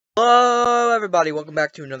Hello everybody, welcome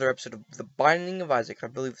back to another episode of The Binding of Isaac. I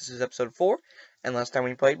believe this is episode 4, and last time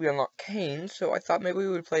we played we unlocked Cain, so I thought maybe we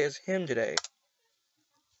would play as him today.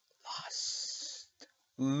 Lost.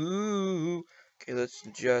 Ooh. Okay, let's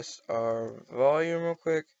adjust our volume real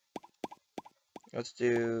quick. Let's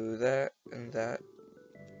do that and that.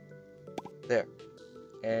 There.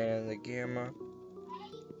 And the gamma.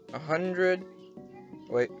 100.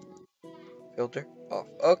 Wait. Filter off.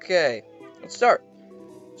 Okay, let's start.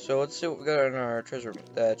 So let's see what we got in our treasure room.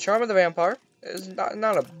 The Charm of the Vampire is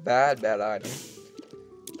not a bad item.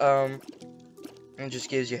 It just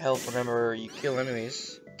gives you health whenever you kill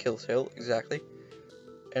enemies. Kills health, exactly.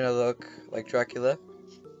 And I look like Dracula.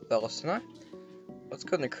 Bellis and I. Let's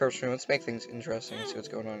go in the curse room. Let's make things interesting and see what's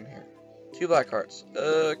going on in here. 2 black hearts.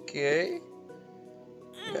 Okay.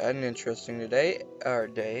 We had an interesting day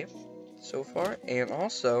so far. And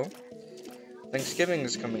also, Thanksgiving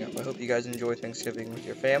is coming up. I hope you guys enjoy Thanksgiving with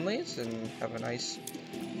your families and have a nice,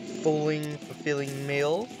 fulfilling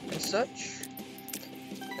meal and such.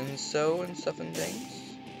 And stuff and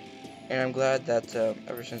things. And I'm glad that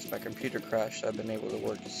ever since my computer crashed, I've been able to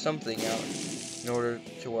work something out in order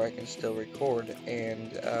to where I can still record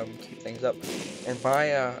and keep things up. In my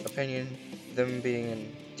opinion, them being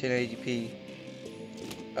in 1080p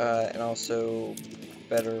and also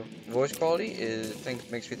better voice quality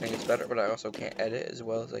makes me think it's better, but I also can't edit as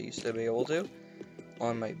well as I used to be able to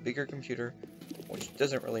on my bigger computer, which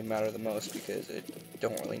doesn't really matter the most because I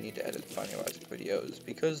don't really need to edit Finding Isaac videos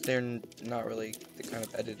because they're not really the kind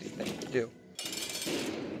of editing thing to do.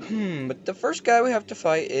 But the first guy we have to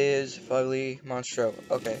fight is Fugly Monstro.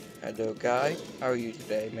 Okay, hello guy, how are you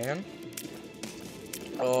today, man?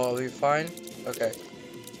 Oh, are you fine? Okay.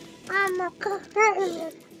 I'm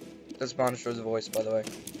okay. That's Monstro's voice, by the way.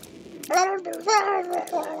 I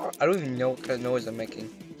don't even know what kind of noise I'm making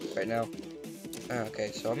right now.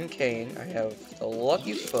 Okay, so I'm in Cain. I have the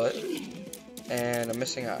lucky foot and a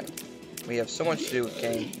missing eye. We have so much to do with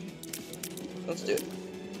Cain. Let's do it.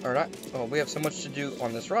 Or not. Oh, we have so much to do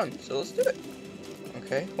on this run, so let's do it.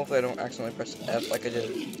 Okay, hopefully I don't accidentally press F like I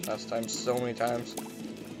did last time so many times.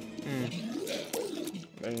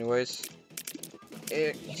 Anyways.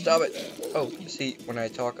 Stop it. Oh, see, when I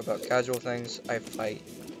talk about casual things, I fight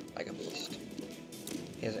like a beast.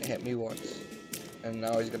 He hasn't hit me once. And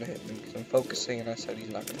now he's gonna hit me because I'm focusing and I said he's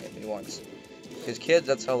not gonna hit me once. Because kids,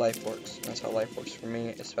 that's how life works. That's how life works for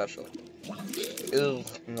me, especially. Ew.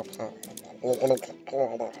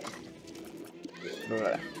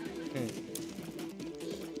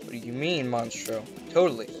 What do you mean, Monstro?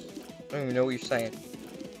 Totally. I don't even know what you're saying.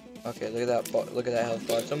 Okay, look at that. Look at that health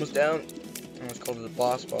bar. It's almost down. I almost called it a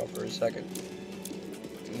boss bar for a second.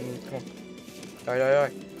 Come on.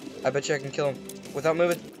 Die. I bet you I can kill him without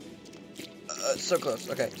moving. So close.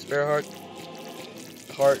 Okay, Spirit Heart.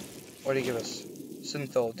 Heart. What do you give us?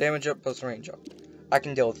 Synthol. Damage up plus range up. I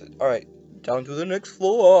can deal with it. Alright. Down to the next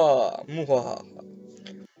floor.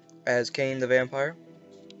 As Cain the Vampire.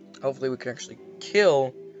 Hopefully we can actually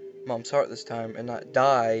kill Mom's heart this time and not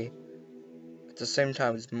die at the same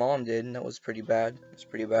time as Mom did. And that was pretty bad. It was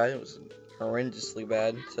pretty bad. It was horrendously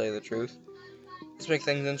bad, to tell you the truth. Let's make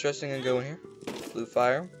things interesting and go in here. Blue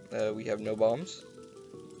fire. We have no bombs.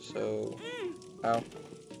 So, ow.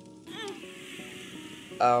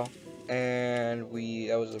 Ow. And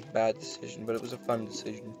that was a bad decision, but it was a fun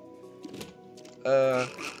decision.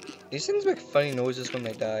 These things make funny noises when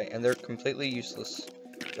they die, and they're completely useless.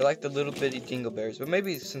 They're like the little bitty dingleberries, but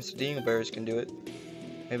maybe since the dingleberries can do it,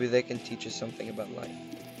 maybe they can teach us something about life.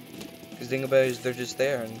 Because dingleberries, they're just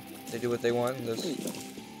there, and they do what they want, and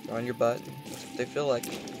they're on your butt, and that's what they feel like.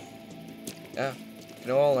 Yeah, you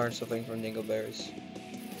can all learn something from dingleberries.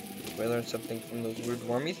 We learn something from those weird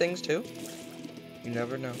wormy things too. You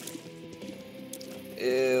never know.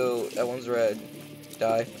 Ew, that one's red.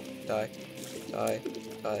 Die, and dead.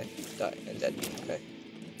 Okay.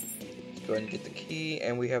 Let's go ahead and get the key,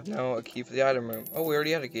 and we have now a key for the item room. Oh, we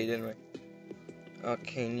already had a key, didn't we?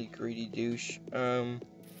 Okay, you greedy douche.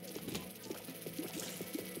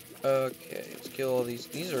 Okay, let's kill all these.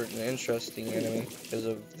 These are an interesting enemy because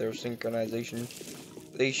of their synchronization.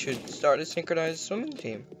 They should start a synchronized swimming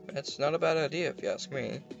team. That's not a bad idea if you ask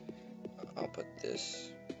me. I'll put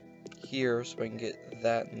this here so I can get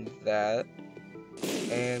that and that.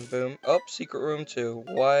 And boom. Oh, secret room 2.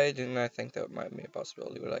 Why didn't I think that might be a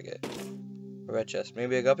possibility? What did I get? A red chest.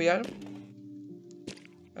 Maybe a guppy item?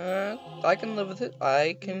 I can live with it.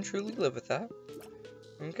 I can truly live with that.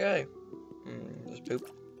 Okay. Just poop.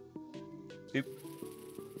 Poop.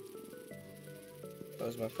 That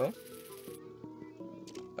was my phone.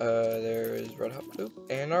 There is red hot poop.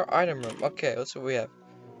 And our item room. Okay, let's see what we have.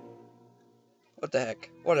 What the heck?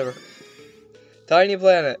 Whatever. Tiny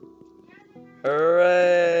planet.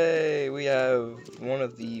 Hooray! We have one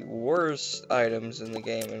of the worst items in the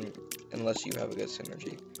game, unless you have a good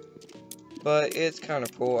synergy. But it's kind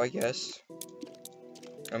of cool, I guess.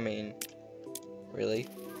 I mean, really.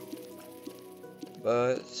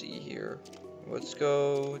 But let's see here. Let's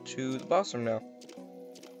go to the boss room now.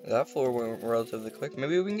 That floor went relatively quick.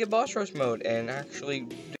 Maybe we can get boss rush mode and actually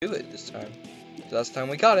do it this time. Last time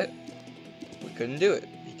we got it, we couldn't do it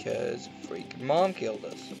because freaking mom killed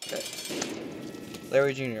us. Okay.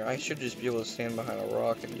 Larry Jr., I should just be able to stand behind a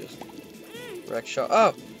rock and just wreck shot.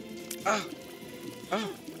 Oh! Oh!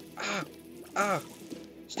 Oh! Oh! Oh!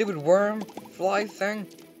 Stupid worm fly thing.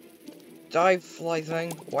 Die fly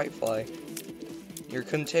thing. White fly. You're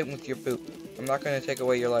content with your poop. I'm not going to take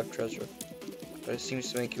away your life treasure. But it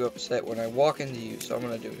seems to make you upset when I walk into you, so I'm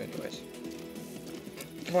going to do it anyways.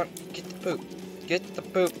 Come on, get the poop. Get the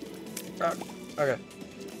poop. Ah, okay.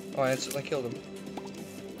 Oh, I instantly killed him.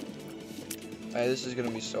 Alright, this is going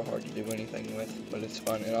to be so hard to do anything with, but it's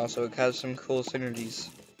fun. And also, it has some cool synergies.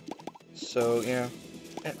 So, yeah.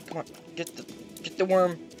 Come on, get the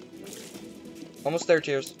worm. Almost there,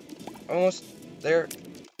 Tears. Almost there.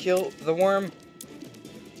 Kill the worm.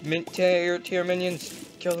 Tier minions.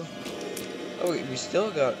 Kill them. Oh, wait, we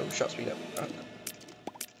still got... Oh, shot speed up.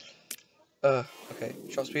 Okay.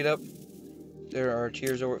 Shot speed up. There are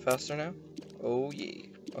tiers over it faster now. Oh, yeah.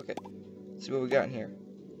 Okay. Let's see what we got in here.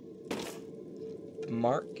 The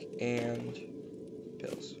mark and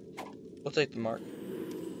pills. We'll take the mark.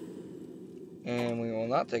 And we will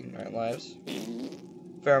not take 9 lives.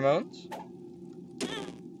 Pheromones.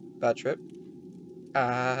 Bad trip.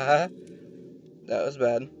 Ah. That was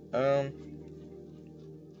bad.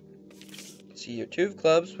 Let's see your 2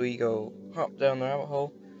 clubs. We go hop down the rabbit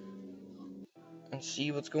hole and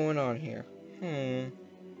see what's going on here.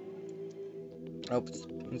 Oh,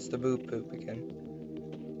 it's the boo poop again.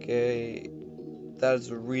 Okay, that is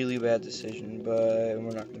a really bad decision, but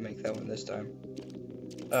we're not gonna make that one this time.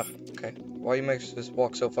 Ugh. Okay. Why you make us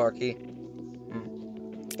walk so far, Key?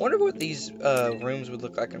 Wonder what these rooms would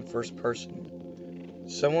look like in first person.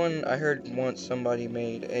 I heard once somebody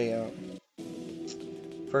made a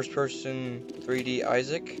first person 3D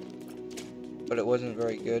Isaac, but it wasn't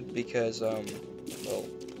very good because well,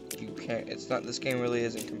 you can't. This game really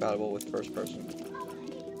isn't compatible with first person.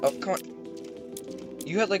 Oh, come on!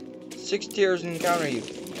 You had like 6 tiers encounter you.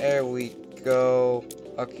 There we go.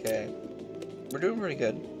 Okay, we're doing pretty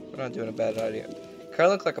good. We're not doing a bad idea. Kinda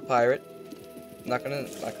look like a pirate. Not gonna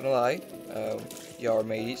lie. Y'all are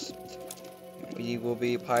mateys. We will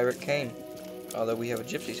be Pirate Kane. Although we have a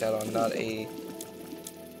gypsy's hat on, not a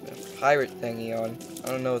pirate thingy on. I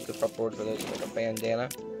don't know what the proper word for this is, like a bandana.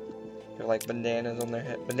 They're like bananas on their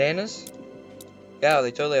head. Bananas? Yeah,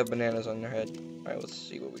 they totally have bananas on their head. Alright, let's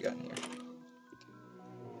see what we got in here.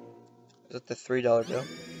 Is that the $3 bill?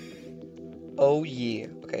 Oh yeah.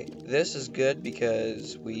 Okay, this is good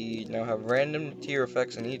because we now have random tier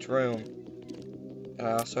effects in each room. And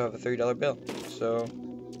I also have a $3 bill. So,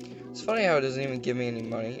 it's funny how it doesn't even give me any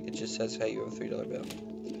money. It just says, hey, you have a $3 bill.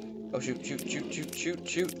 Oh, shoot, shoot, shoot, shoot, shoot,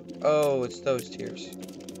 shoot. Oh, it's those tiers.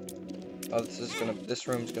 Oh, this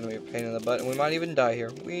room's gonna be a pain in the butt, and we might even die here.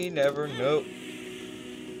 We never know.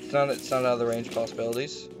 It's not out of the range of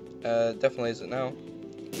possibilities. Definitely isn't now.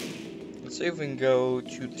 Let's see if we can go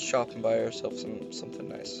to the shop and buy ourselves something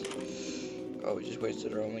nice. Oh, we just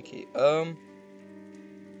wasted our only key.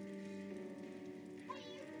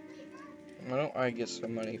 Why don't I get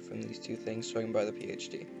some money from these 2 things so I can buy the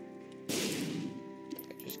PhD?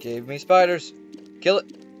 It just gave me spiders. Kill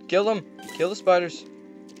it. Kill them. Kill the spiders.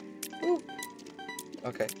 Woo.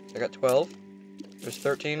 Okay, I got 12. There's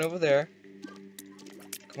 13 over there.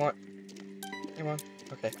 Come on. Come on.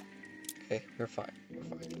 Okay. Okay, we're fine. We're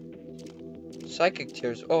fine. Psychic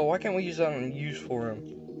tears. Oh, why can't we use that in a useful room?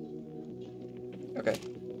 Okay.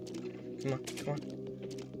 Come on. Come on.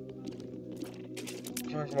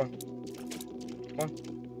 Come on. Come on. Come on.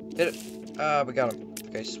 Hit it. Ah, we got him.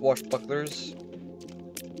 Okay, swashbucklers.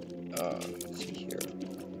 Let's see here.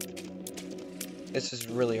 This is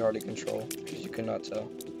really hard to control, because you cannot tell.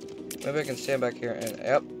 Maybe I can stand back here and,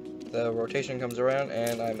 yep, the rotation comes around,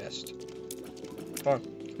 and I missed. Come on.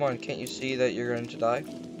 Come on, can't you see that you're going to die?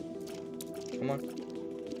 Come on.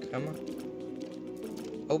 Come on.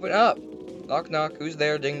 Open up! Knock, knock. Who's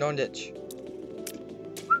there? Ding dong ditch.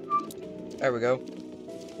 There we go.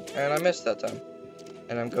 And I missed that time.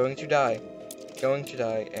 And I'm going to die. Going to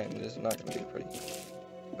die, and it is not going to be pretty.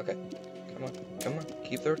 Okay. Come on. Come on.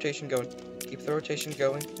 Keep the rotation going. Keep the rotation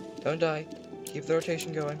going. Don't die. Keep the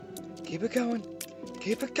rotation going. Keep it going.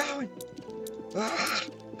 Keep it going. Ah!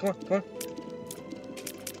 Come on. Come on.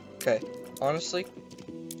 Okay, honestly,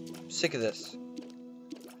 sick of this.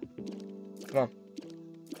 Come on.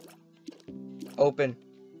 Open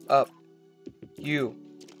up, you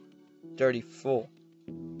dirty fool.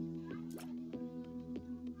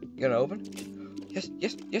 You gonna open? Yes,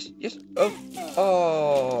 yes, yes, yes. Oh,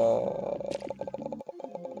 oh.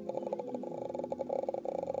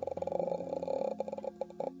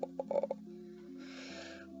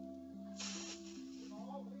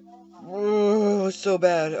 Oh, so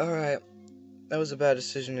bad. Alright. That was a bad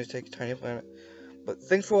decision to take Tiny Planet. But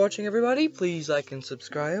thanks for watching, everybody. Please like and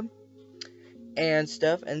subscribe. And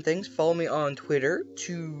stuff and things. Follow me on Twitter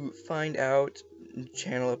to find out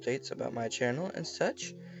channel updates about my channel and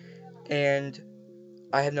such. And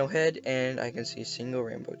I have no head, and I can see a single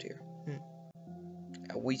rainbow tear.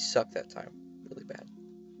 We sucked that time. Really bad.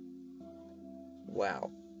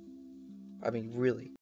 Wow. I mean, really.